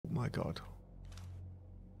my god.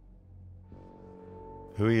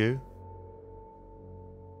 Who are you?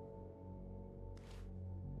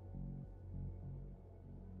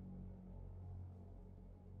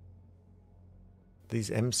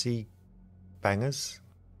 These MC bangers?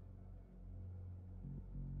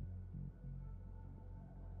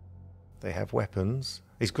 They have weapons.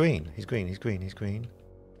 He's green. He's green. He's green. He's green.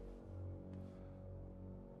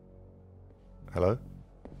 Hello?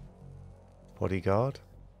 Bodyguard?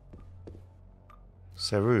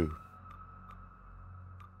 Seru.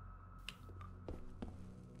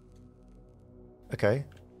 Okay.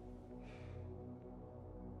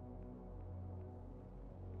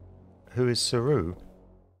 Who is Seru?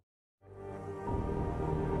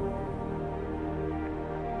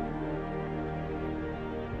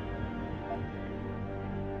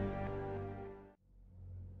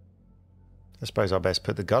 I suppose I best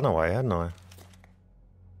put the gun away, hadn't I?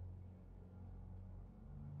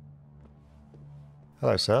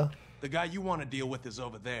 Hello, sir. The guy you want to deal with is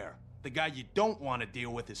over there. The guy you don't want to deal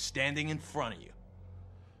with is standing in front of you.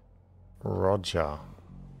 Roger.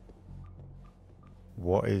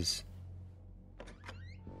 What is...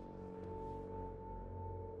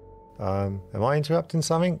 am I interrupting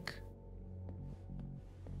something?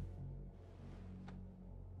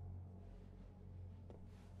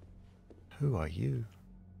 Who are you?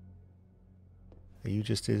 Are you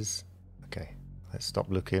just his... Okay, let's stop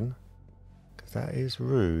looking. Because that is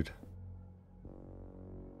rude.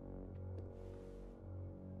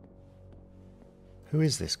 Who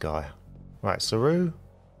is this guy? Right, Saru?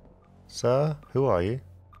 Sir, who are you?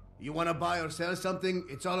 You want to buy or sell something?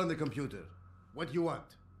 It's all on the computer. What do you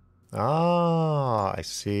want? Ah, I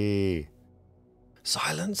see.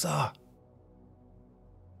 Silencer!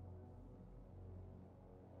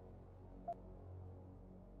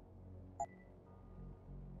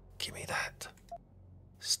 Give me that.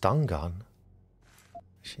 Stun gun?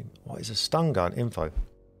 What is a stun gun? Info.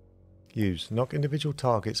 Use. Knock individual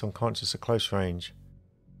targets unconscious at close range.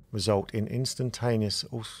 Result is instantaneous.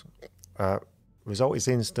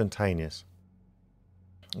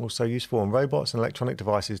 Also useful on robots and electronic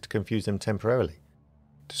devices to confuse them temporarily.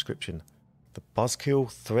 Description. The Buzzkill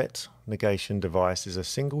Threat Negation device is a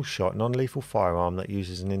single-shot, non-lethal firearm that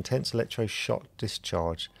uses an intense electroshock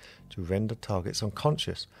discharge to render targets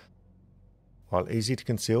unconscious. While easy to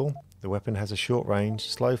conceal, the weapon has a short range,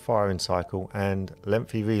 slow firing cycle, and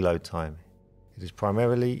lengthy reload time. It is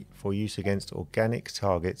primarily for use against organic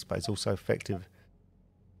targets, but is also effective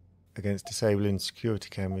against disabling security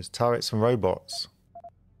cameras, turrets, and robots.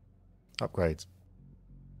 Upgrades.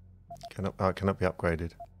 Cannot be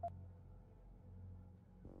upgraded.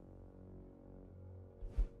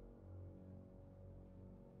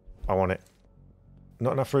 I want it.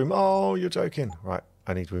 Not enough room. Oh, you're joking. Right,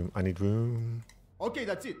 I need room. I need room. Okay,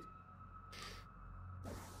 that's it.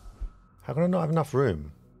 How can I not have enough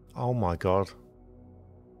room? Oh my god.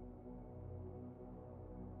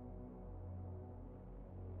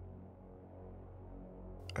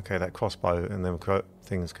 Okay, that crossbow and them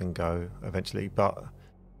things can go eventually, but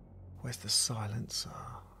where's the silencer?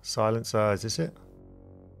 Silencer, is this it?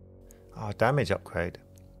 Ah, damage upgrade.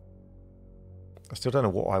 I still don't know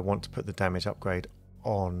what I want to put the damage upgrade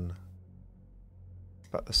on,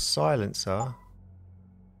 but the silencer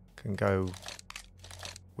can go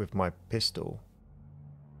with my pistol.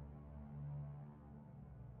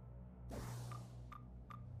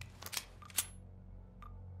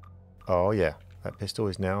 Oh yeah, that pistol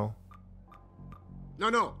is now...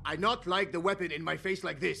 No, I not like the weapon in my face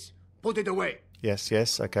like this. Put it away.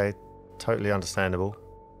 Yes, okay. Totally understandable.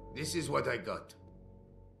 This is what I got.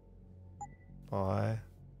 Bye.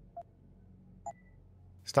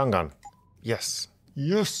 Stun gun. Yes.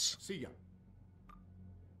 Yes! See ya.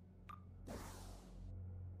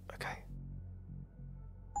 Okay.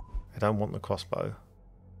 I don't want the crossbow.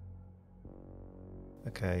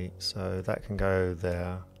 Okay, so that can go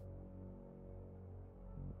there.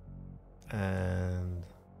 And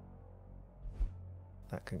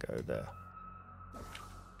that can go there.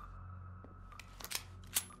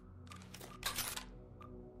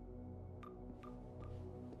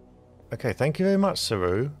 Okay, thank you very much,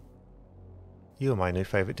 Saru. You are my new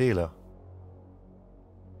favourite dealer.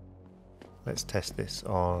 Let's test this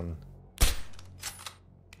on...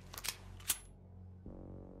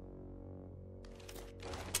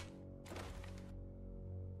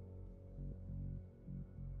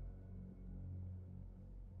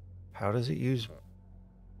 How does it use...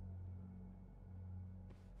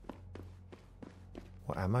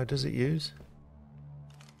 What ammo does it use?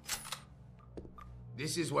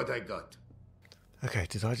 This is what I got. Okay,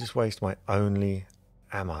 did I just waste my only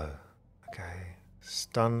ammo? Okay.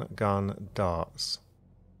 Stun gun darts.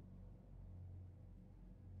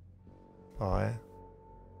 Buy.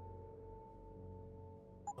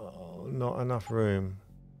 Oh, not enough room.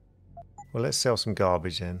 Well, let's sell some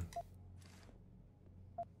garbage then.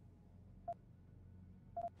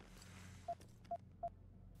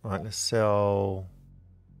 Right, let's sell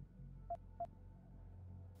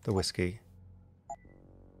the whiskey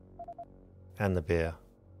and the beer.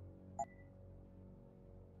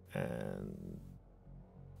 And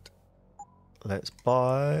let's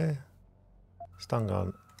buy stun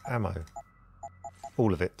gun ammo.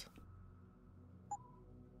 All of it.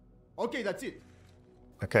 Okay, that's it.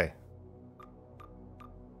 Okay.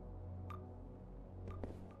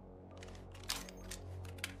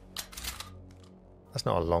 That's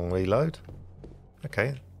not a long reload.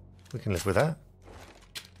 Okay, we can live with that.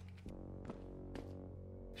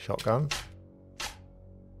 Shotgun.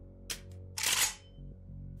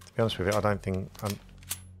 To be honest with you, I don't think I'm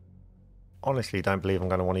honestly don't believe I'm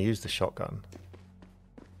going to want to use the shotgun.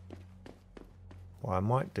 What I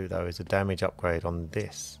might do though is a damage upgrade on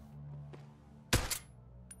this.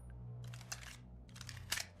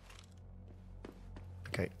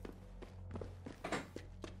 Okay.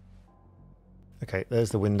 Okay, there's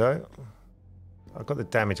the window. I've got the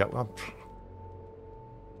damage up. I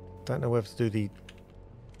don't know whether to do the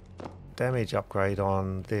damage upgrade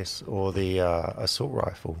on this or the assault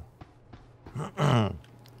rifle.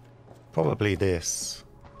 Probably this.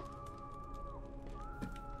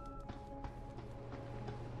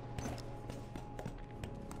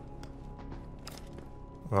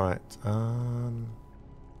 Right.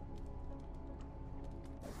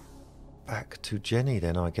 Back to Jenny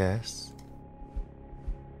then, I guess.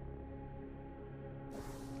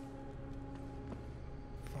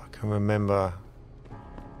 If I can remember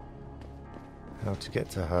how to get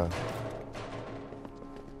to her.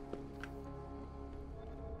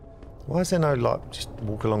 Why is there no, like, just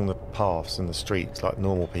walk along the paths and the streets like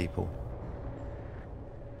normal people?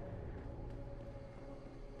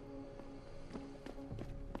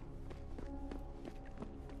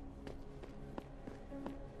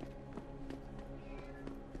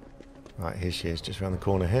 Right, here she is, just around the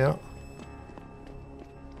corner here.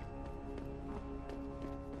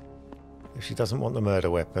 If she doesn't want the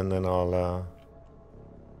murder weapon, then I'll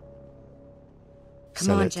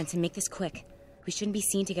Come on, Jensen, make this quick. We shouldn't be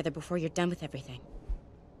seen together before you're done with everything.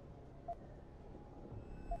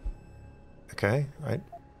 Okay, right.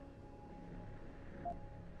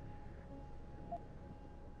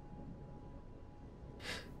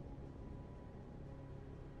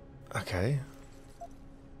 Okay.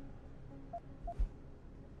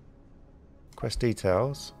 Quest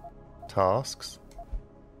details. Tasks.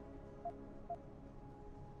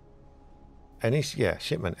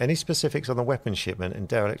 Shipment. Any specifics on the weapon shipment in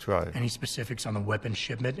Derelict Row? Any specifics on the weapon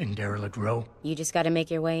shipment in Derelict Row? You just gotta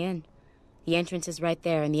make your way in. The entrance is right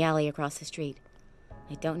there in the alley across the street.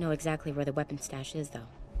 I don't know exactly where the weapon stash is, though.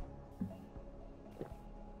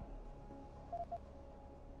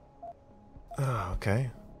 Oh,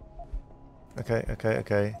 okay.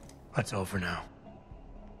 Okay. That's all for now.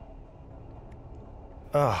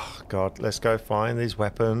 Oh, God. Let's go find these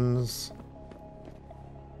weapons.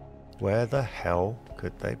 Where the hell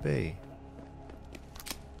could they be?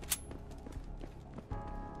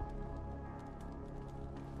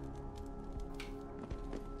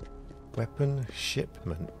 Weapon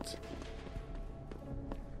shipment.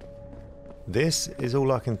 This is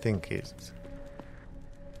all I can think is.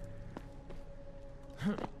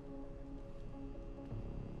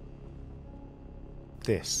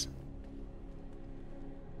 This.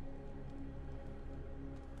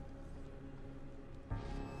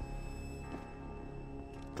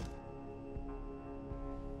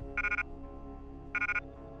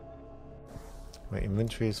 My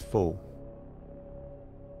inventory is full.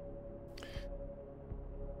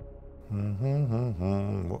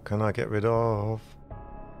 What can I get rid of?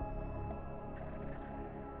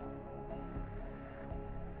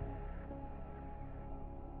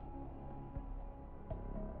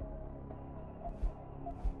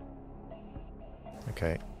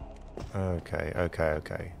 Okay.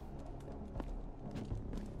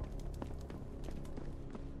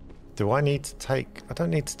 Do I need to take... I don't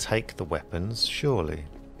need to take the weapons, surely.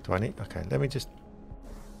 Do I need... Okay, let me just...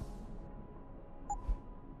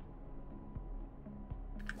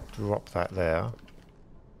 drop that there.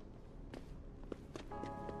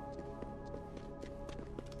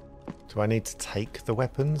 Do I need to take the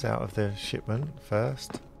weapons out of the shipment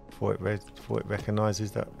first? Before it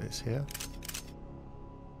recognises that it's here?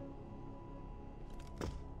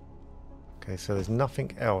 Okay, so there's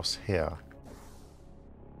nothing else here.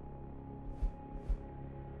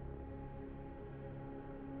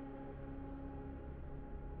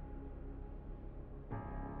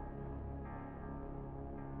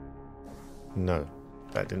 No,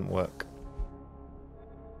 that didn't work.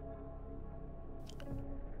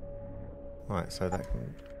 Right, so that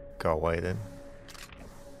can go away then.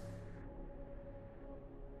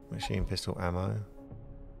 Machine pistol ammo.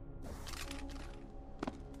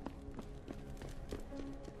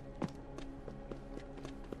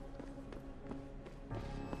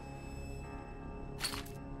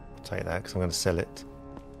 Take that because I'm going to sell it.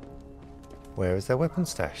 Where is their weapon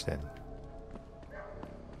stash then?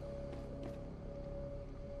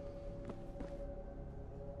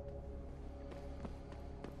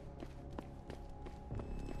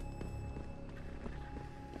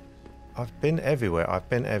 I've been everywhere. I've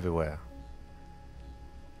been everywhere.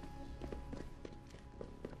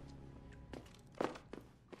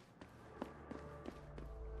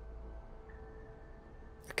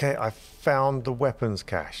 Okay, I found the weapons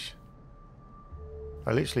cache.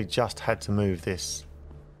 I literally just had to move this.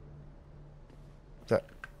 I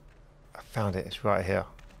found it. It's right here.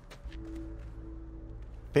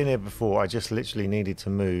 Been here before. I just literally needed to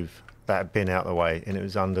move that bin out of the way, and it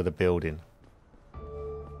was under the building.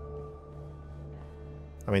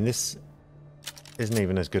 I mean, this isn't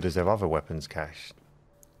even as good as their other weapons cache.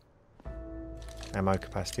 Ammo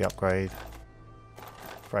capacity upgrade.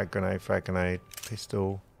 Frag grenade,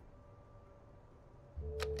 pistol.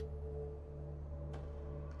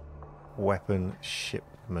 Weapon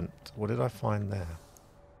shipment. What did I find there?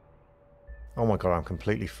 Oh my god, I'm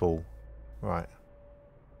completely full. Right.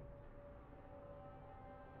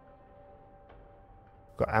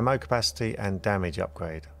 Got ammo capacity and damage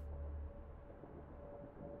upgrade.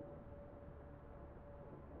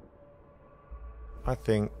 I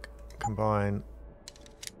think combine...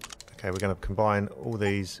 Okay, we're going to combine all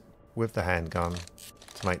these with the handgun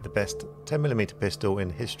to make the best 10mm pistol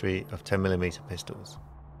in history of 10mm pistols.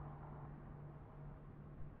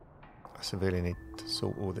 I severely need to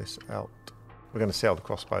sort all this out. We're going to sell the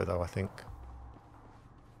crossbow though, I think.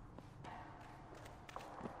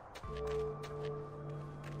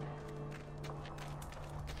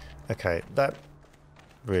 Okay, that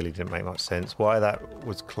really didn't make much sense. Why that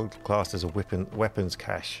was classed as a weapons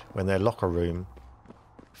cache when their locker room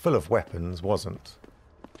full of weapons wasn't.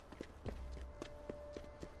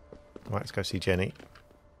 Right, let's go see Jenny.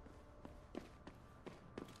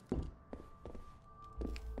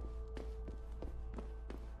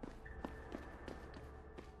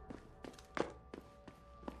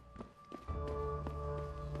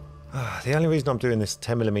 The only reason I'm doing this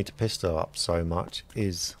 10mm pistol up so much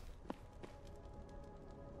is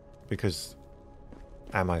because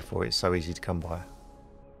ammo for it is so easy to come by.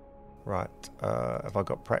 Right, have I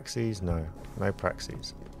got praxis? No, no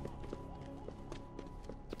praxis.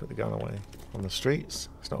 Let's put the gun away. On the streets,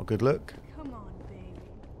 it's not a good look. Come on, baby.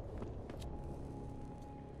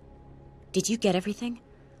 Did you get everything?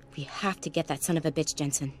 We have to get that son of a bitch,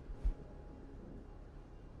 Jensen.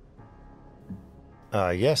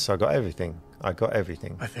 Yes, I got everything. I got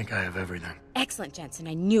everything. I think I have everything. Excellent, Jensen.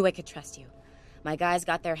 I knew I could trust you. My guys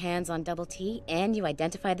got their hands on Double T, and you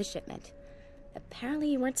identified the shipment. Apparently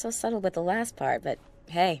you weren't so subtle with the last part, but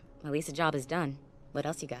hey, at least the job is done. What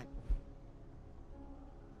else you got?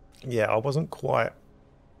 Yeah, I wasn't quite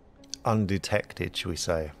undetected, shall we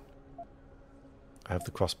say. I have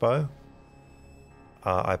the crossbow.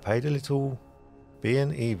 I paid a little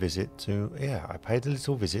B&E visit to... Yeah, I paid a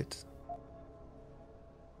little visit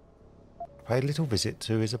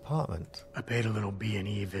to his apartment. I paid a little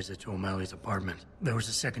B&E visit to O'Malley's apartment. There was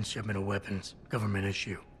a second shipment of weapons, government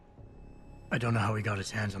issue. I don't know how he got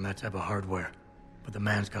his hands on that type of hardware, but the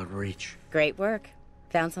man's got reach. Great work.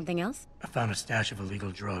 Found something else? I found a stash of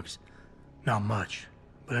illegal drugs. Not much,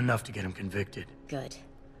 but enough to get him convicted. Good.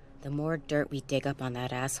 The more dirt we dig up on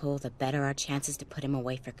that asshole, the better our chances to put him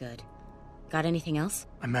away for good. Got anything else?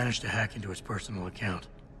 I managed to hack into his personal account.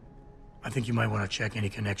 I think you might want to check any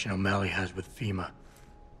connection O'Malley has with FEMA.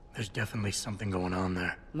 There's definitely something going on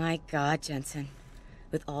there. My God, Jensen.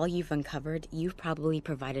 With all you've uncovered, you've probably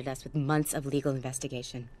provided us with months of legal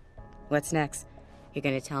investigation. What's next? You're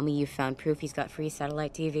gonna tell me you found proof he's got free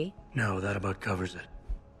satellite TV? No, that about covers it.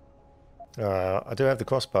 I do have the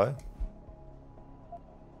crossbow.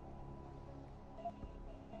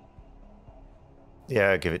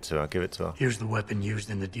 Yeah, give it to her, give it to her. Here's the weapon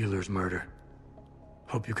used in the dealer's murder.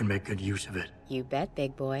 Hope you can make good use of it. You bet,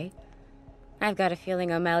 big boy. I've got a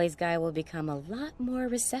feeling O'Malley's guy will become a lot more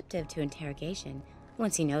receptive to interrogation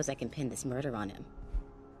once he knows I can pin this murder on him.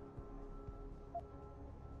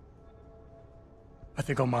 I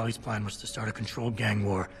think O'Malley's plan was to start a controlled gang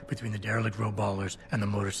war between the Derelict Row Ballers and the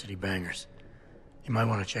Motor City Bangers. You might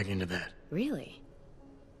want to check into that. Really?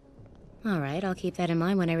 All right, I'll keep that in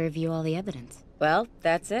mind when I review all the evidence. Well,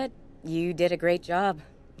 that's it. You did a great job.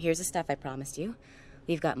 Here's the stuff I promised you.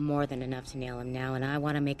 We've got more than enough to nail him now, and I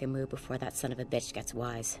want to make a move before that son of a bitch gets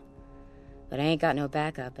wise. But I ain't got no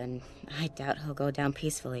backup, and I doubt he'll go down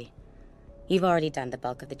peacefully. You've already done the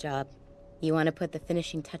bulk of the job. You want to put the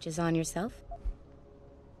finishing touches on yourself?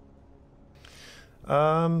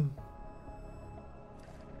 Do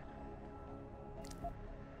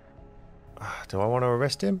I want to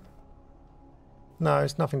arrest him? No,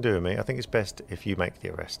 it's nothing to do with me. I think it's best if you make the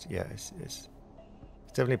arrest. Yeah, it's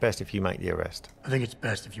definitely best if you make the arrest. I think it's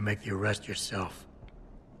best if you make the arrest yourself.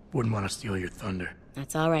 Wouldn't want to steal your thunder.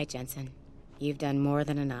 That's all right, Jensen. You've done more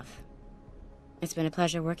than enough. It's been a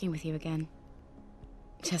pleasure working with you again.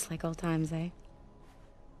 Just like old times, eh?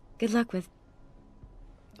 Good luck with...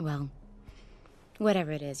 well,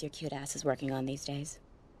 whatever it is your cute ass is working on these days.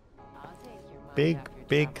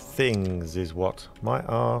 Big things is what my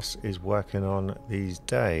arse is working on these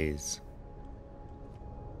days.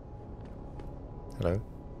 Hello?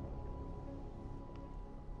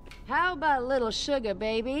 How about a little sugar,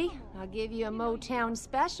 baby? I'll give you a Motown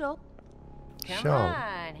special. Come Charlotte.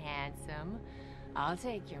 on, handsome. I'll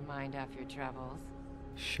take your mind off your troubles.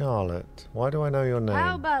 Charlotte, why do I know your name?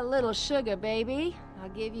 How about a little sugar, baby? I'll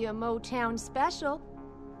give you a Motown special.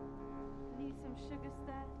 Need some sugar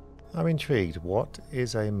stash? I'm intrigued. What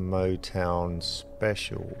is a Motown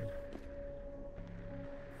special?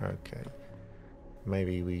 Okay.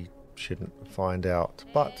 Maybe we shouldn't find out,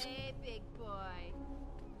 but Hey, big boy.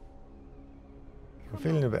 I'm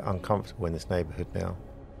feeling a bit uncomfortable in this neighbourhood now.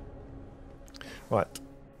 Right.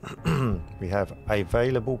 We have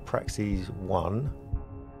available Praxis 1.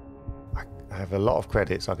 I have a lot of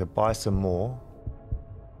credits. I could buy some more.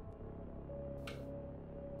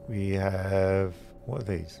 We have... what are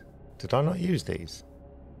these? Did I not use these?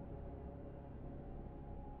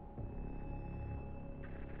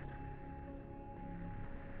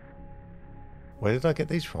 Where did I get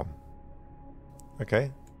these from?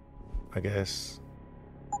 Okay. I guess...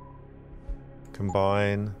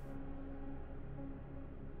 combine...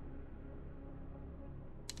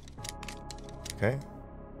 okay.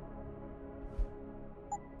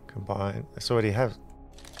 Combine. This already have.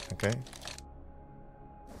 Okay.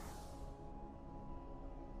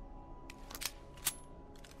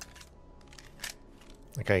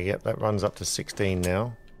 Okay, yep, that runs up to 16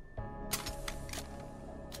 now.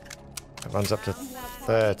 That runs up to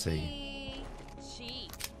 30.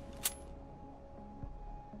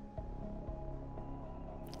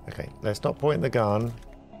 Okay, let's not point the gun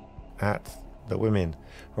at the women.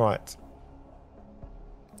 Right.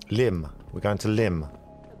 Lim. We're going to Lim.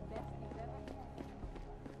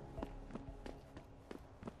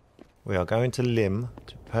 We are going to Lim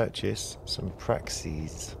to purchase some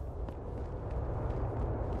Praxis.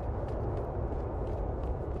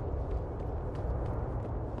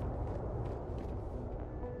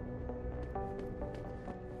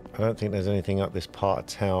 I don't think there's anything up this part of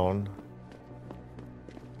town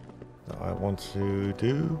that I want to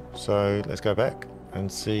do, so let's go back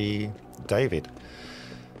and see David.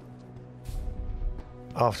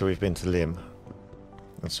 After we've been to Lim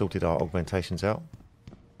and sorted our augmentations out.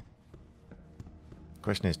 The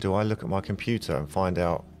question is, do I look at my computer and find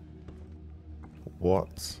out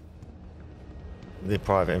what the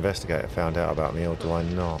private investigator found out about me, or do I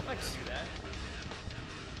not?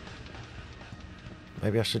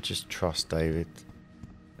 Maybe I should just trust David.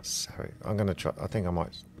 Sorry, I'm gonna try. I think I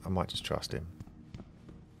might just trust him.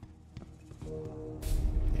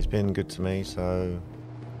 He's been good to me, so.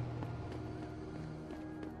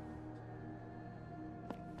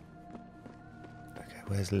 Okay,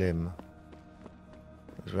 where's Lim?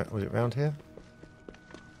 Was it round here?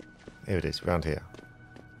 Here it is, round here.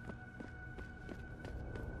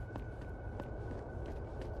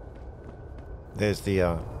 There's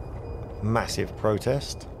the massive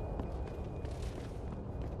protest.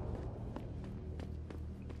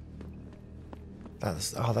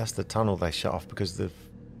 That's the tunnel they shut off because of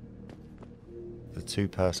the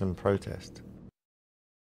two-person protest.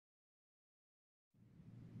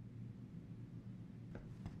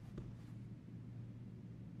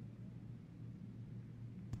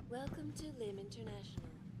 Welcome to Lim International,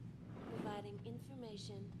 providing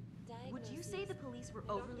information, Would you say the police were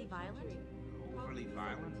overly violent? Overly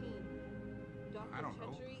violent? I don't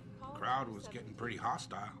know. The crowd was getting pretty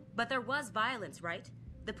hostile. But there was violence, right?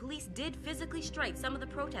 The police did physically strike some of the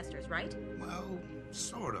protesters, right? Well,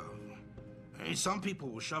 sort of. I mean, some people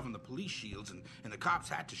were shoving the police shields, and the cops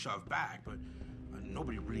had to shove back, but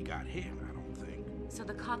nobody really got hit, I don't think. So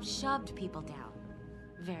the cops shoved people down.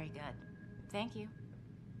 Very good. Thank you.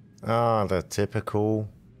 Ah, the typical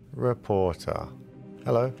reporter.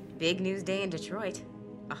 Hello. Big news day in Detroit.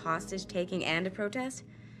 A hostage taking and a protest?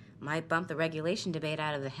 Might bump the regulation debate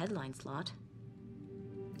out of the headline slot.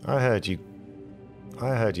 I heard you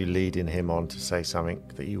leading him on to say something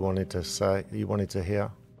that you wanted to say, you wanted to hear.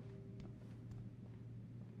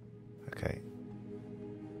 Okay.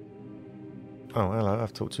 Oh, hello.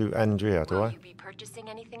 I've talked to Andrea, do I? Will you be purchasing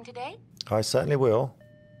anything today? I certainly will.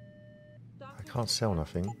 I can't sell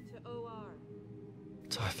nothing.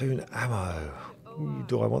 Typhoon ammo. Ooh,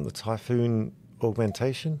 do I want the Typhoon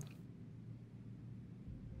augmentation?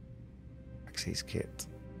 Axis kit.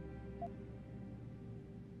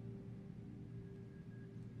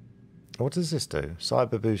 What does this do?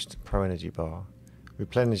 Cyber Boost Pro Energy Bar.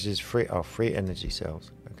 Replenishes free energy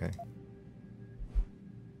cells. Okay.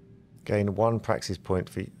 Gain 1 praxis point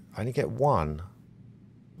for... I only get 1.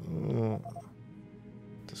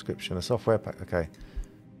 Description. A software pack. Okay.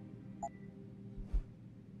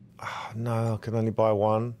 Oh, no, I can only buy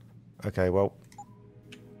 1. Okay, well...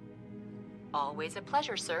 Always a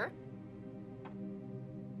pleasure, sir.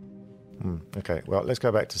 Okay, well, let's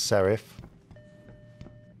go back to Serif.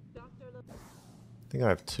 I think I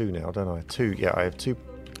have 2 now, don't I? 2, yeah, I have 2.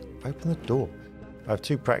 Open the door. I have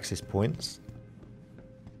 2 praxis points.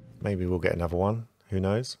 Maybe we'll get another one. Who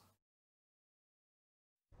knows?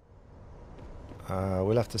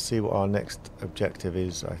 We'll have to see what our next objective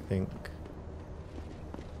is, I think.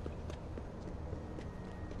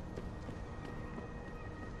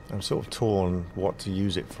 I'm sort of torn what to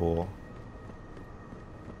use it for.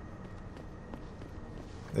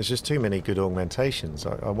 There's just too many good augmentations.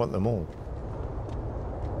 I want them all.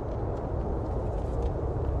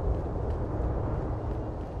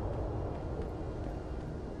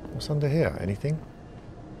 What's under here? Anything?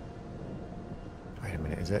 Wait a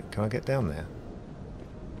minute, is it? Can I get down there?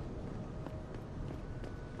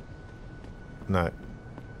 No.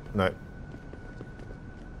 No.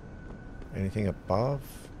 Anything above?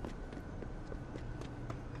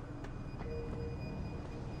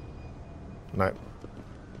 No.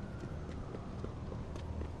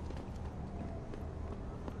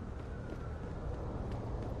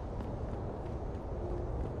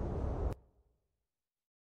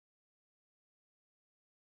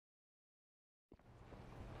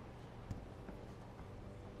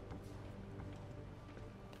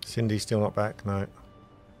 Cindy's still not back? No.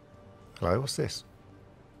 Hello, what's this?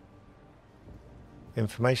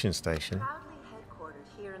 Information station. Proudly headquartered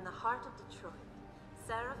here in the heart of Detroit,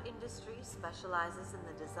 Seraph Industries specializes in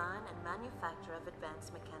the design and manufacture of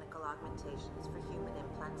advanced mechanical augmentations for human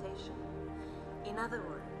implantation. In other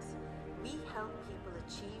words, we help people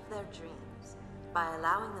achieve their dreams by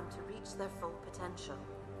allowing them to reach their full potential.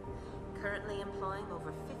 Currently employing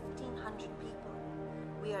over 1,500 people,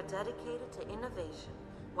 we are dedicated to innovation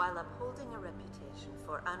while upholding a reputation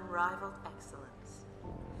for unrivaled excellence.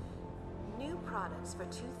 New products for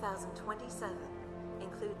 2027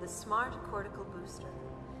 include the Smart Cortical Booster,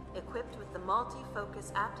 equipped with the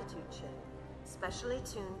multi-focus aptitude chip, specially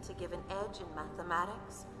tuned to give an edge in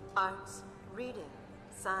mathematics, arts, reading,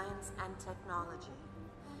 science, and technology.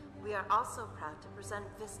 We are also proud to present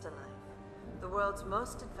VistaLife, the world's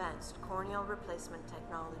most advanced corneal replacement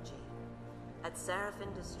technology. At Seraph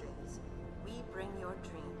Industries, we bring your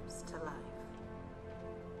dreams to life.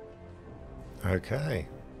 Okay.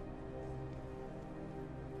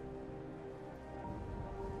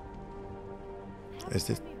 Is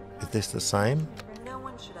this the same? No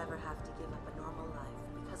one should ever have to give up a normal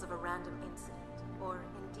life because of a random incident, or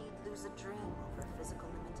indeed lose a dream over a physical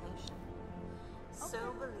limitation. So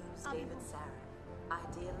believes David Sarah,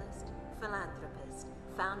 idealist, philanthropist,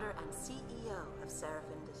 founder and CEO of Seraph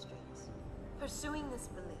Industries. Pursuing this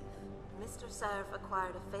belief, Mr. Seraph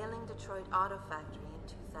acquired a failing Detroit auto factory in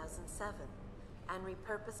 2007 and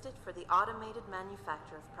repurposed it for the automated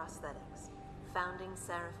manufacture of prosthetics, founding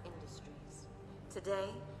Seraph Industries. Today,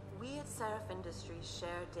 we at Seraph Industries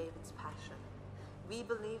share David's passion. We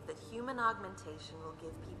believe that human augmentation will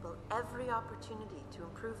give people every opportunity to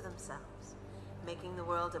improve themselves, making the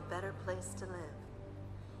world a better place to live.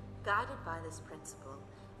 Guided by this principle,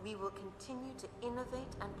 we will continue to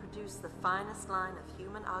innovate and produce the finest line of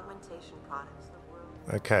human augmentation products the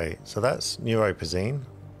world. Okay, so that's Neuropozyne.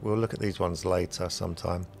 We'll look at these ones later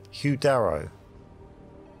sometime. Hugh Darrow.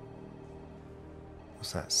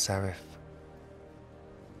 What's that? Seraph.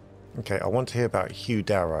 Okay, I want to hear about Hugh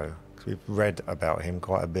Darrow, because we've read about him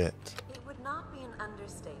quite a bit. It would not be an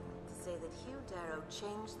understatement to say that Hugh Darrow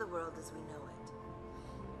changed the world as we know it.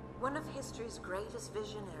 One of history's greatest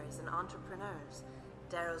visionaries and entrepreneurs,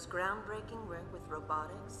 Darrow's groundbreaking work with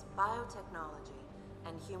robotics, biotechnology,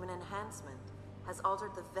 and human enhancement has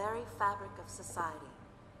altered the very fabric of society,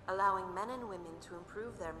 allowing men and women to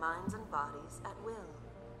improve their minds and bodies at will.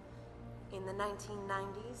 In the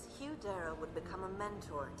 1990s, Hugh Darrow would become a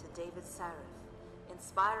mentor to David Sarif,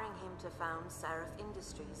 inspiring him to found Sarif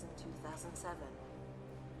Industries in 2007.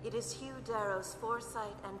 It is Hugh Darrow's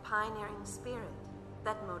foresight and pioneering spirit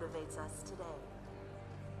that motivates us today.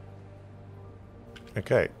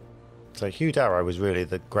 Okay, so Hugh Darrow was really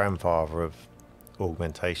the grandfather of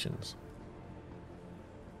augmentations.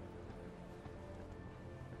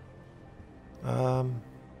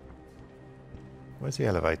 Where's the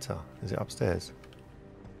elevator? Is it upstairs?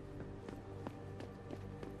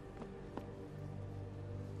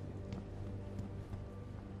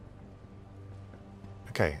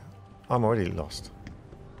 Okay, I'm already lost.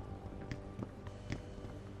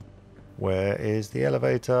 Where is the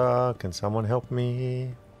elevator? Can someone help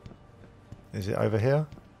me? Is it over here?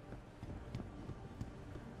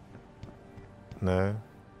 No.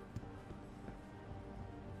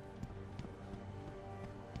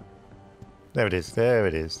 There it is. There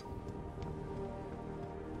it is.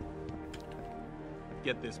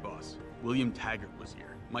 Get this, boss. William Taggart was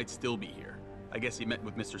here. Might still be here. I guess he met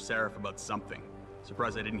with Mr. Sarif about something.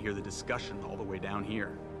 Surprised I didn't hear the discussion all the way down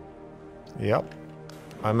here. Yep.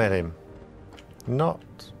 I met him. Not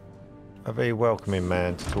a very welcoming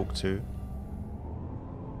man to talk to.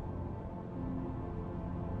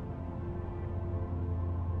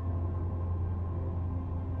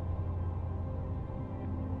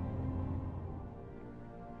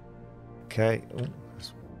 Okay. Ooh,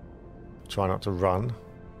 let's try not to run.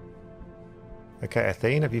 Okay,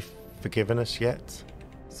 Athene, have you forgiven us yet?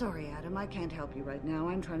 Sorry, Adam, I can't help you right now.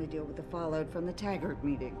 I'm trying to deal with the fallout from the Taggart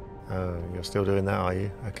meeting. Oh, you're still doing that, are you?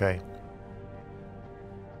 Okay.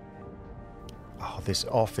 Oh, this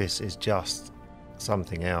office is just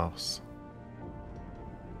something else.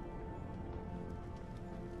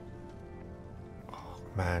 Oh,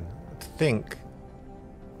 man. To think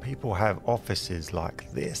people have offices like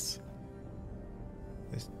this.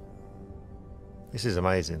 This is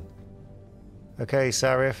amazing. Okay,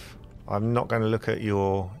 Sarif, I'm not going to look at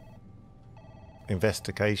your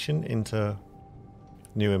investigation into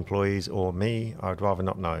new employees or me. I'd rather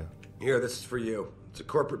not know. Here, this is for you. It's a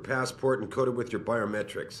corporate passport encoded with your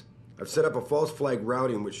biometrics. I've set up a false flag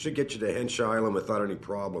routing which should get you to Henshaw Island without any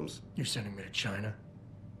problems. You're sending me to China?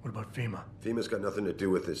 What about FEMA? FEMA's got nothing to do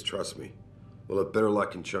with this, trust me. We'll have better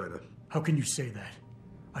luck in China. How can you say that?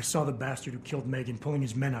 I saw the bastard who killed Megan pulling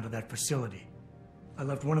his men out of that facility. I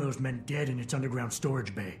left one of those men dead in its underground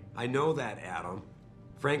storage bay. I know that, Adam.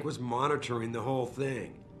 Frank was monitoring the whole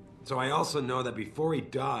thing. So I also know that before he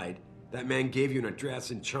died, that man gave you an address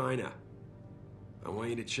in China. I want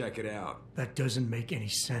you to check it out. That doesn't make any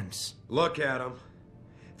sense. Look, Adam.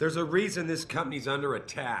 There's a reason this company's under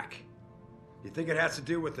attack. You think it has to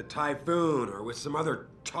do with the typhoon or with some other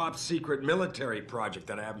top-secret military project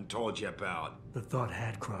that I haven't told you about? The thought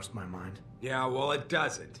had crossed my mind. Yeah, well, it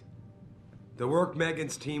doesn't. The work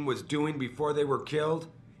Megan's team was doing before they were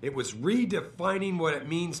killed, it was redefining what it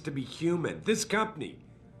means to be human. This company,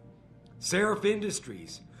 Sarif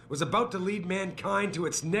Industries, was about to lead mankind to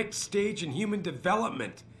its next stage in human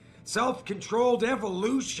development. Self-controlled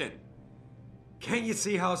evolution. Can't you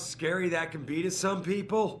see how scary that can be to some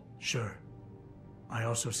people? Sure. I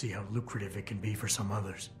also see how lucrative it can be for some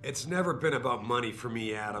others. It's never been about money for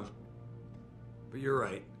me, Adam. But you're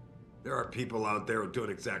right. There are people out there who don't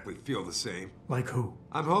exactly feel the same. Like who?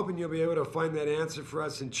 I'm hoping you'll be able to find that answer for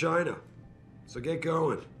us in China. So get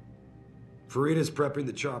going. Farida's prepping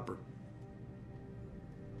the chopper.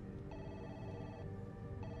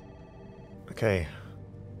 Okay.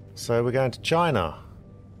 So we're going to China.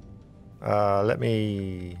 Let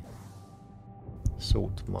me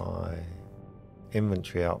sort my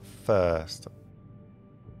inventory out first.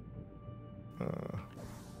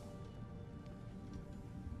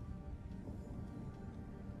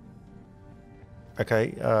 Okay,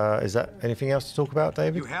 is that anything else to talk about,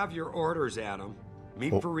 David? You have your orders, Adam.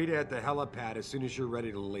 Meet Farida at the helipad as soon as you're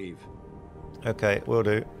ready to leave. Okay, will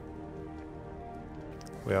do.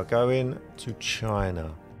 We are going to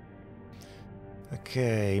China.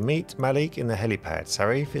 Okay, meet Malik in the helipad.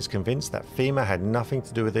 Sarif is convinced that FEMA had nothing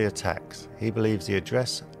to do with the attacks. He believes the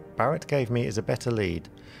address Barrett gave me is a better lead.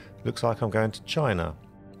 Looks like I'm going to China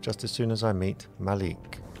just as soon as I meet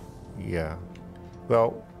Malik. Yeah.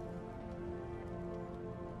 Well,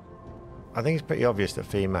 I think it's pretty obvious that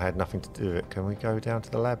FEMA had nothing to do with it. Can we go down to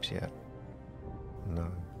the labs yet? No.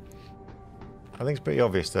 I think it's pretty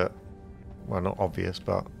obvious that, well, not obvious,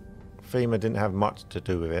 but FEMA didn't have much to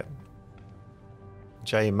do with it.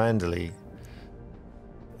 Jay Manderley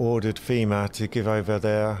ordered FEMA to give over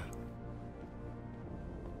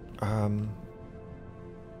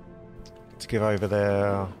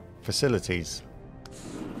their facilities.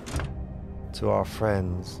 to our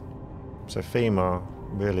friends. So FEMA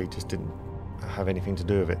really just didn't have anything to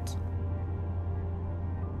do with it.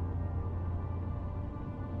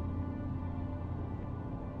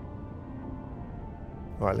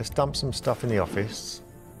 Right, let's dump some stuff in the office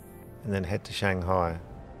and then head to Shanghai.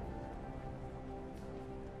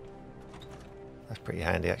 That's pretty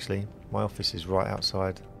handy actually. My office is right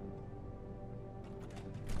outside.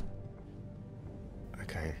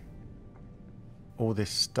 Okay. All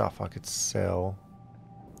this stuff I could sell.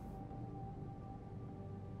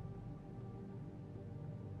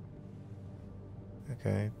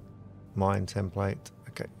 Okay. Mine template.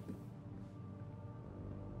 Okay.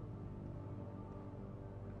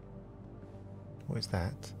 What is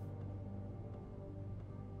that?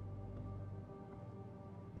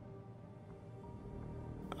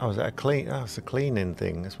 Oh, is that a clean? Oh, it's a cleaning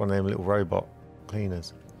thing. It's one of them little robot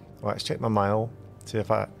cleaners. Right, let's check my mail. See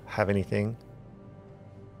if I have anything.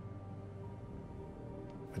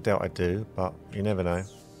 I doubt I do, but you never know.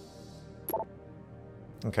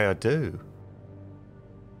 Okay, I do.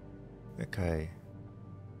 Okay.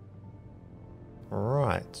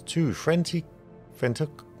 Right, to Frantic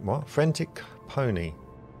Pony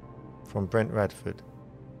from Brent Radford.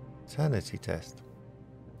 Sanity test.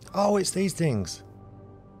 Oh, it's these things.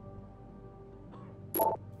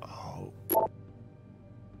 Oh.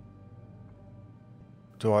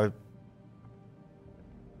 Do I...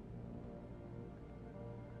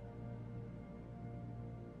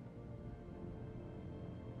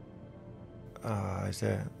 is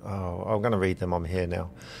there... Oh, I'm going to read them. I'm here now.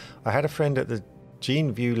 I had a friend at the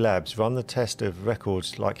GeneView Labs run the test of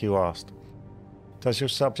records like you asked. Does your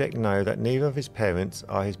subject know that neither of his parents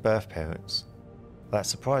are his birth parents? That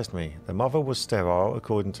surprised me. The mother was sterile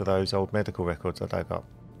according to those old medical records I dug up,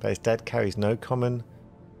 but his dad carries no common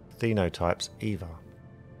phenotypes either.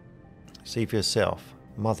 See for yourself.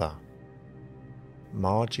 Mother,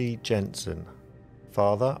 Margie Jensen.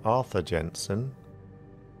 Father, Arthur Jensen.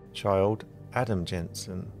 Child, Adam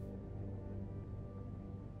Jensen.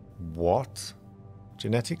 What?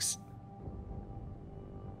 Genetics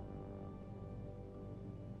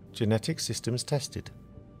systems tested.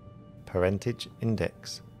 Parentage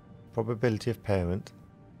index. Probability of parent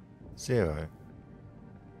 0.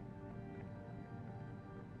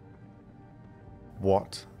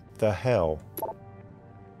 What the hell?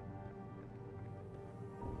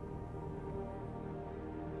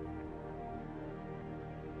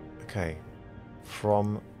 Okay.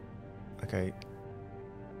 Okay.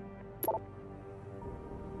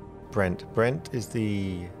 Brent is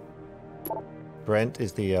the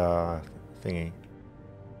thingy.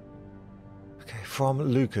 Okay, from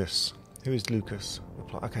Lucas. Who is Lucas?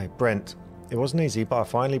 Okay, Brent. It wasn't easy, but I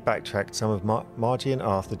finally backtracked some of Margie and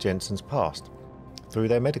Arthur Jensen's past through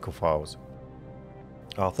their medical files.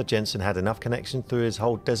 Arthur Jensen had enough connection through his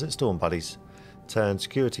whole Desert Storm buddies turned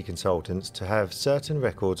security consultants to have certain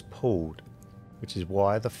records pulled, which is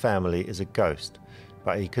why the family is a ghost,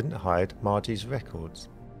 but he couldn't hide Margie's records.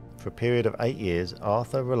 For a period of 8 years,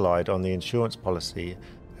 Arthur relied on the insurance policy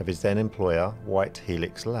of his then employer, White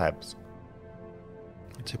Helix Labs,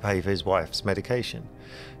 to pay for his wife's medication.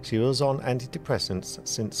 She was on antidepressants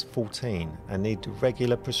since 14 and needed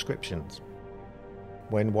regular prescriptions.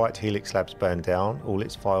 When White Helix Labs burned down, all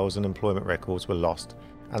its files and employment records were lost,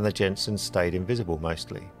 and the Jensens stayed invisible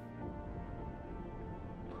mostly.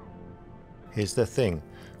 Here's the thing.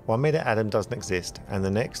 1 minute Adam doesn't exist, and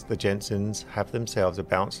the next the Jensens have themselves a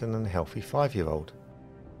bouncing and healthy 5-year-old.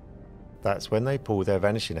 That's when they pull their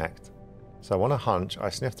vanishing act. So on a hunch, I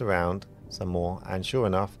sniffed around some more, and sure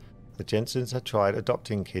enough, the Jensens had tried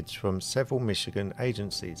adopting kids from several Michigan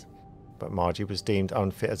agencies, but Margie was deemed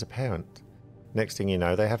unfit as a parent. Next thing you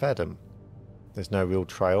know, they have Adam. There's no real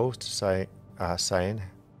trail to saying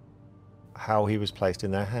how he was placed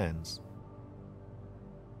in their hands.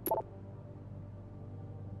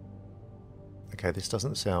 Okay, this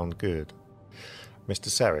doesn't sound good. Mr.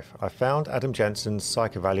 Serif, I found Adam Jensen's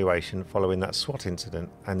psych evaluation following that SWAT incident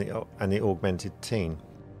and the augmented teen.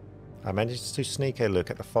 I managed to sneak a look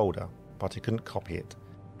at the folder, but I couldn't copy it.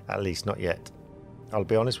 At least not yet. I'll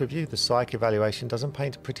be honest with you, the psych evaluation doesn't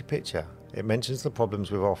paint a pretty picture. It mentions the problems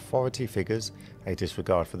with authority figures, a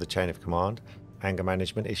disregard for the chain of command, anger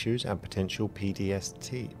management issues, and potential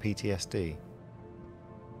PTSD.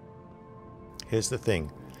 Here's the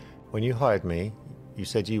thing. When you hired me, you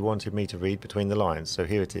said you wanted me to read between the lines, so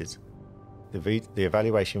here it is. The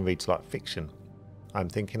evaluation reads like fiction. I'm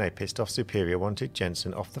thinking a pissed off superior wanted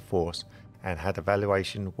Jensen off the force and had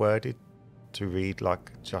evaluation worded to read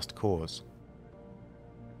like just cause.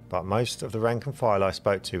 But most of the rank and file I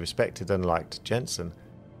spoke to respected and liked Jensen.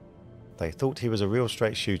 They thought he was a real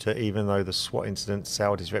straight shooter, even though the SWAT incident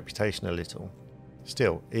soured his reputation a little.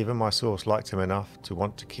 Still, even my source liked him enough to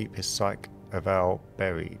want to keep his psych eval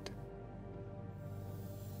buried.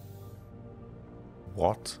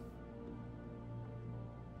 What?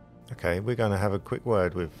 Okay, we're going to have a quick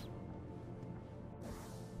word with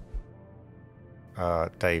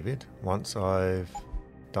David once I've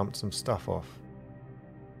dumped some stuff off.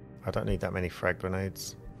 I don't need that many frag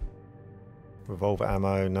grenades. Revolver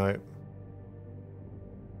ammo, no.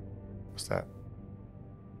 What's that?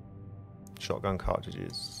 Shotgun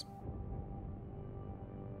cartridges.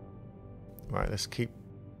 Right, let's keep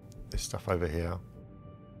this stuff over here.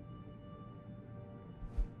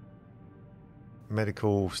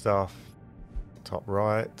 Medical stuff, top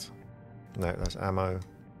right. No, that's ammo.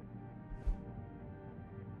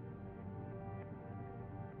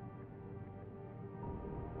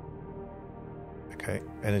 Okay,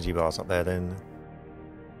 energy bars up there then.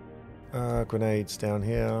 Grenades down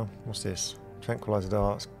here. What's this? Tranquilizer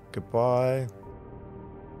darts. Goodbye.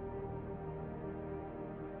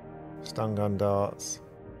 Stun gun darts.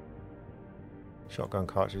 Shotgun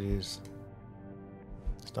cartridges.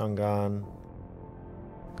 Stun gun.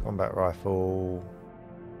 Combat rifle.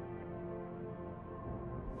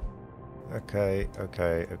 Okay.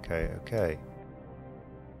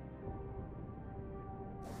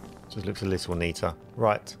 Just looks a little neater.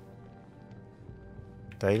 Right.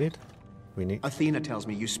 David? We need... Athena tells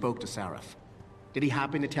me you spoke to Sarif. Did he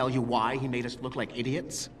happen to tell you why he made us look like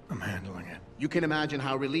idiots? I'm handling it. You can imagine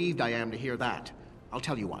how relieved I am to hear that. I'll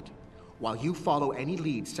tell you what. While you follow any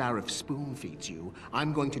lead Sarif spoon-feeds you,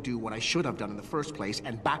 I'm going to do what I should have done in the first place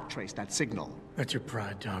and backtrace that signal. That's your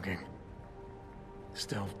pride talking.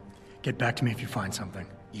 Still, get back to me if you find something.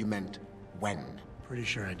 You meant when? Pretty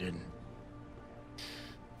sure I didn't.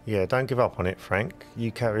 Yeah, don't give up on it, Frank.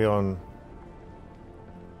 You carry on.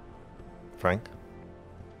 Frank?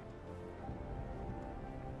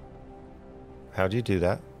 How do you do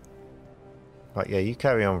that? Like, yeah, you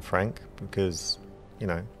carry on, Frank, because, you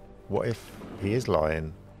know, what if he is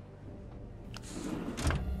lying?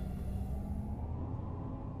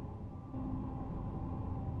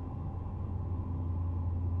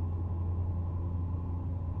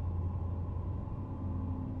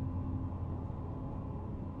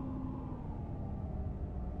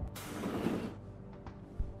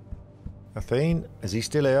 Athene, is he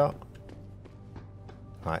still here?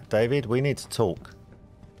 Right, David, we need to talk.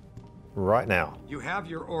 Right now. You have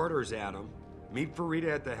your orders, Adam. Meet Farida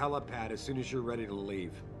at the helipad as soon as you're ready to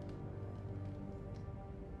leave.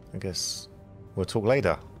 I guess we'll talk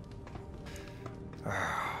later.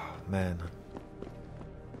 Oh, man.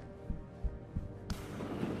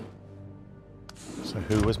 So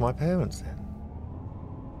who was my parents then?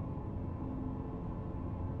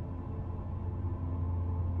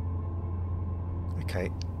 Okay.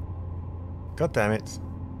 God damn it.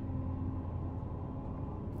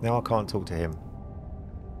 Now I can't talk to him.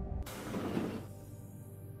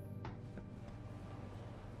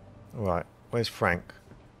 Right, where's Frank?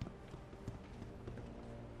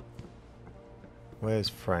 Where's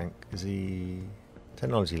Frank? Is he...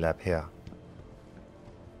 Technology lab here.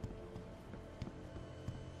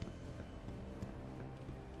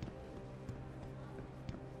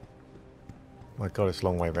 My god, it's a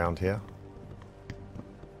long way around here.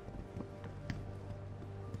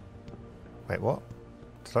 Wait, what?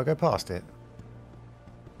 Did I go past it?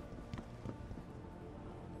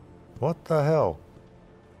 What the hell?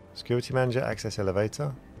 Security manager, access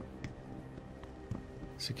elevator.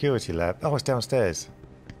 Security lab. Oh, it's downstairs.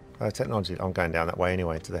 Technology. I'm going down that way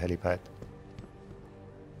anyway to the helipad.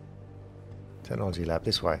 Technology lab,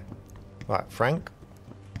 this way. Right, Frank.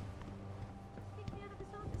 Kicked me out of his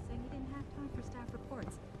office saying he didn't have time for staff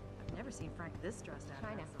reports. I've never seen Frank this stressed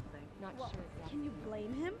out about something. Not sure exactly. Can you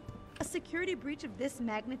blame him? A security breach of this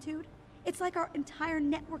magnitude? It's like our entire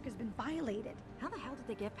network has been violated. How the hell did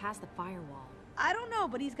they get past the firewall? I don't know,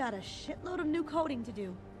 but he's got a shitload of new coding to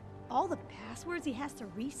do. All the passwords he has to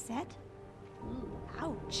reset? Ooh,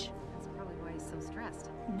 ouch. That's probably why he's so stressed.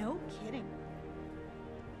 No kidding.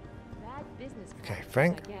 Bad business Okay, practice,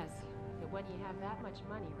 Frank. I guess. But when you have that much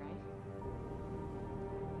money, right?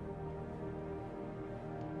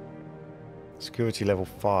 Security level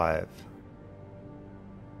 5.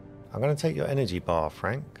 I'm going to take your energy bar,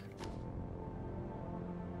 Frank.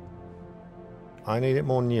 I need it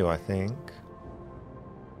more new, I think.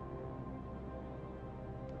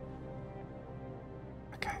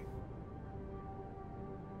 Okay.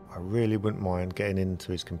 I really wouldn't mind getting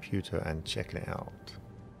into his computer and checking it out.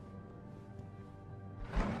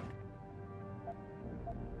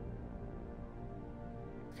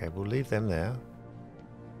 Okay, we'll leave them there.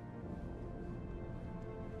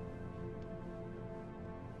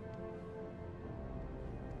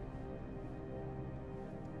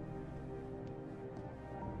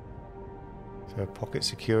 So pocket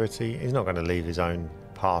security. He's not going to leave his own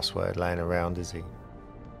password laying around, is he?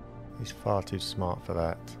 He's far too smart for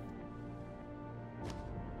that.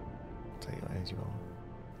 Tell you what energy bar.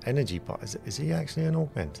 Energy bar. Is he actually an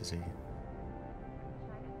augment? Is he?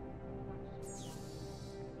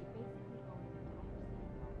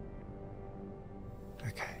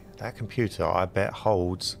 Okay, that computer I bet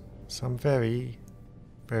holds some very,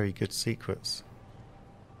 very good secrets.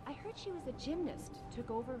 I heard she was a gymnast, took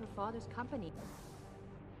over her father's company.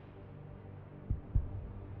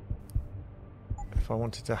 If I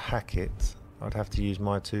wanted to hack it, I'd have to use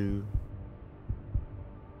my two...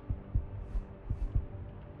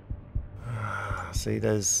 See,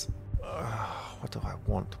 there's... what do I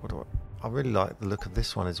want? What do I really like the look of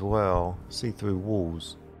this one as well. See-through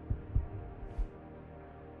walls.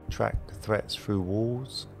 Track threats through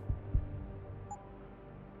walls.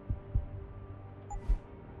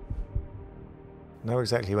 Know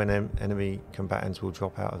exactly when enemy combatants will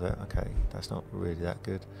drop out of it. Okay, that's not really that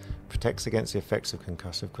good. Protects against the effects of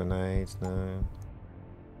concussive grenades. No.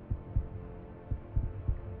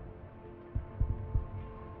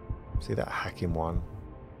 See that hacking one.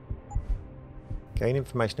 Gain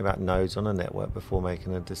information about nodes on a network before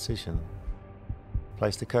making a decision.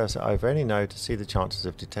 Place the cursor over any node to see the chances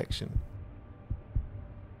of detection.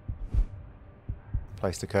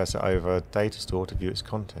 Place the cursor over a data store to view its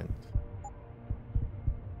content.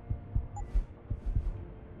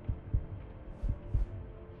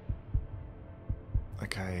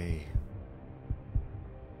 Okay.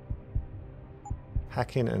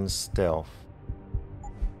 Hacking and stealth.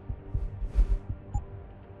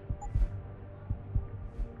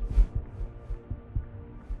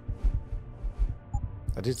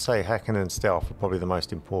 I did say hacking and stealth are probably the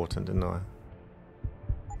most important, didn't I?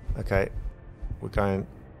 Okay. We're going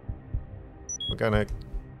to...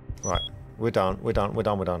 Right. We're done.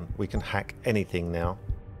 We can hack anything now.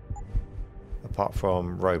 Apart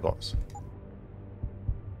from robots.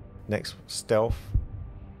 Next, stealth.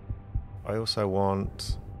 I also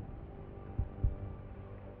want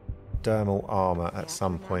dermal armor at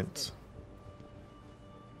some point.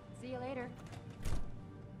 See you later.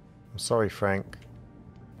 I'm sorry, Frank,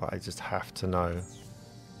 but I just have to know.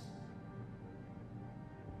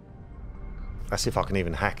 Let's see if I can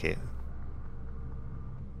even hack it.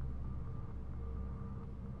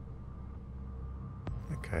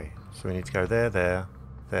 Okay, so we need to go there, there,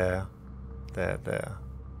 there, there, there.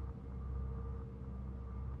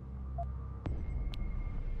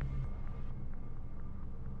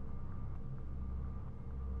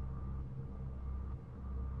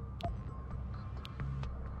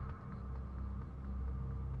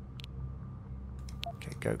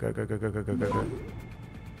 Go, go, go, go, go, go, go, go, go.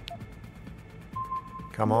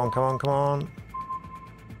 Come on, come on, come on.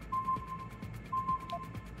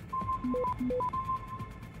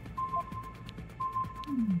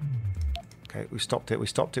 Okay, we stopped it, we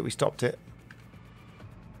stopped it, we stopped it.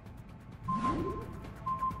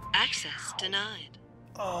 Access denied.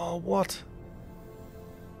 Oh, what?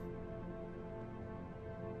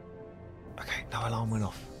 Okay, no alarm went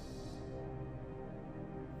off.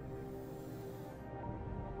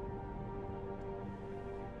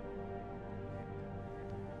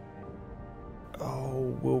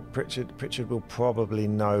 Oh, will Pritchard will probably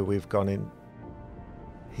know we've gone in.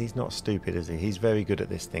 He's not stupid, is he? He's very good at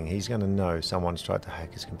this thing. He's going to know someone's tried to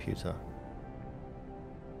hack his computer.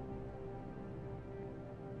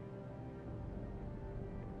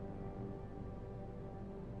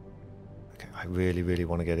 Okay, I really, really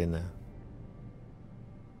want to get in there.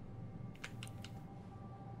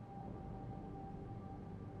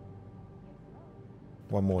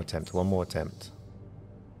 One more attempt, one more attempt.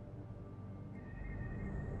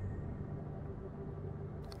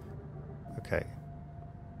 Okay.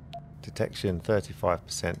 Detection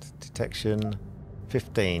 35%. Detection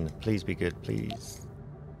 15. Please be good, please.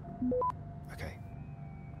 Okay.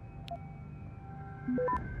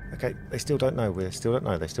 Okay, they still don't know. We still don't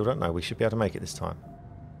know. They still don't know. We should be able to make it this time.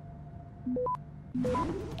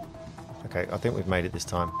 Okay, I think we've made it this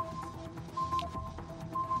time.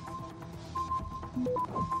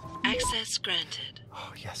 Access granted.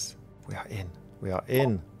 Oh, yes. We are in. We are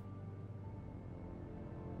in.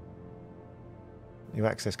 New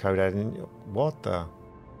access code added in. What the?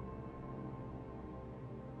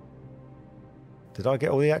 Did I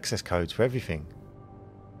get all the access codes for everything?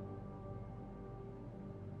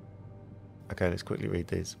 Okay, let's quickly read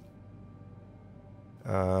these.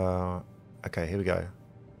 Okay, here we go.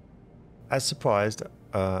 As surprised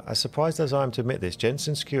as I am to admit this,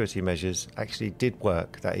 Jensen's security measures actually did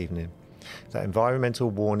work that evening. That environmental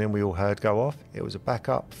warning we all heard go off, it was a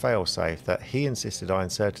backup failsafe that he insisted I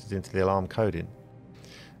inserted into the alarm coding.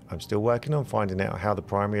 I'm still working on finding out how the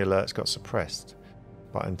primary alerts got suppressed,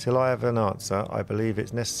 but until I have an answer, I believe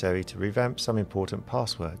it's necessary to revamp some important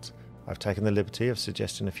passwords. I've taken the liberty of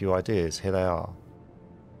suggesting a few ideas. Here they are.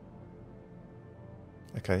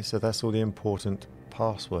 Okay, so that's all the important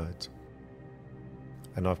passwords.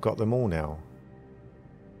 And I've got them all now.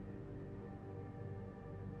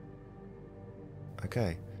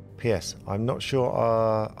 Okay. P.S. I'm not sure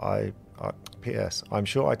P.S. I'm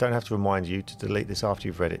sure I don't have to remind you to delete this after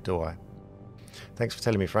you've read it, do I? Thanks for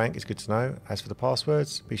telling me, Frank. It's good to know. As for the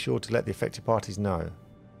passwords, be sure to let the affected parties know.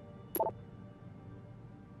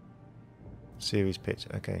 Series pitch.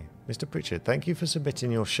 Okay. Mr. Pritchard, thank you for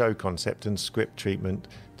submitting your show concept and script treatment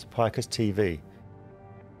to Pikus TV.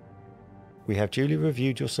 We have duly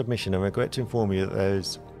reviewed your submission and regret to inform you that there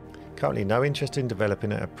is currently no interest in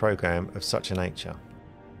developing a program of such a nature.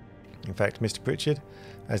 In fact, Mr. Pritchard,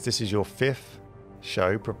 as this is your 5th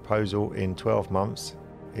show proposal in 12 months,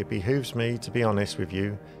 it behooves me to be honest with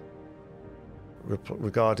you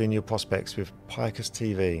regarding your prospects with Pikus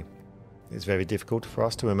TV. It's very difficult for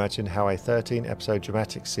us to imagine how a 13-episode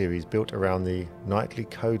dramatic series built around the nightly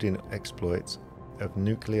coding exploits of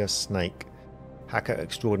Nuclear Snake, hacker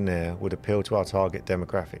extraordinaire, would appeal to our target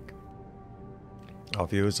demographic. Our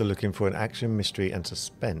viewers are looking for an action, mystery and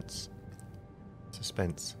suspense.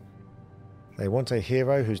 They want a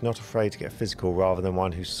hero who's not afraid to get physical rather than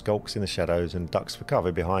one who skulks in the shadows and ducks for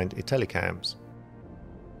cover behind telecams.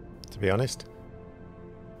 To be honest,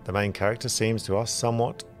 the main character seems to us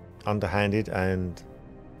somewhat underhanded and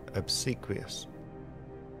obsequious.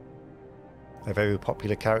 A very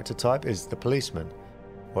popular character type is the policeman,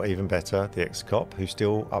 or even better, the ex-cop who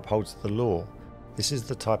still upholds the law. This is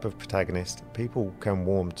the type of protagonist people can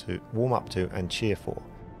warm up to and cheer for.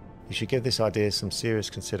 You should give this idea some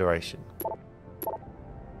serious consideration.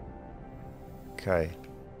 Okay.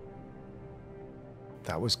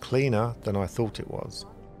 That was cleaner than I thought it was.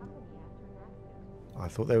 I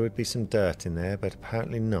thought there would be some dirt in there, but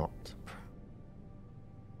apparently not.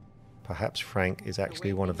 Perhaps Frank is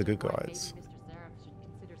actually one of the good guys.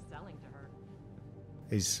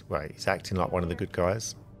 He's acting like one of the good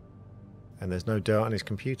guys. And there's no dirt on his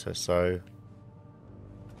computer, so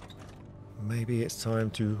maybe it's time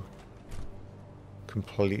to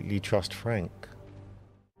completely trust Frank.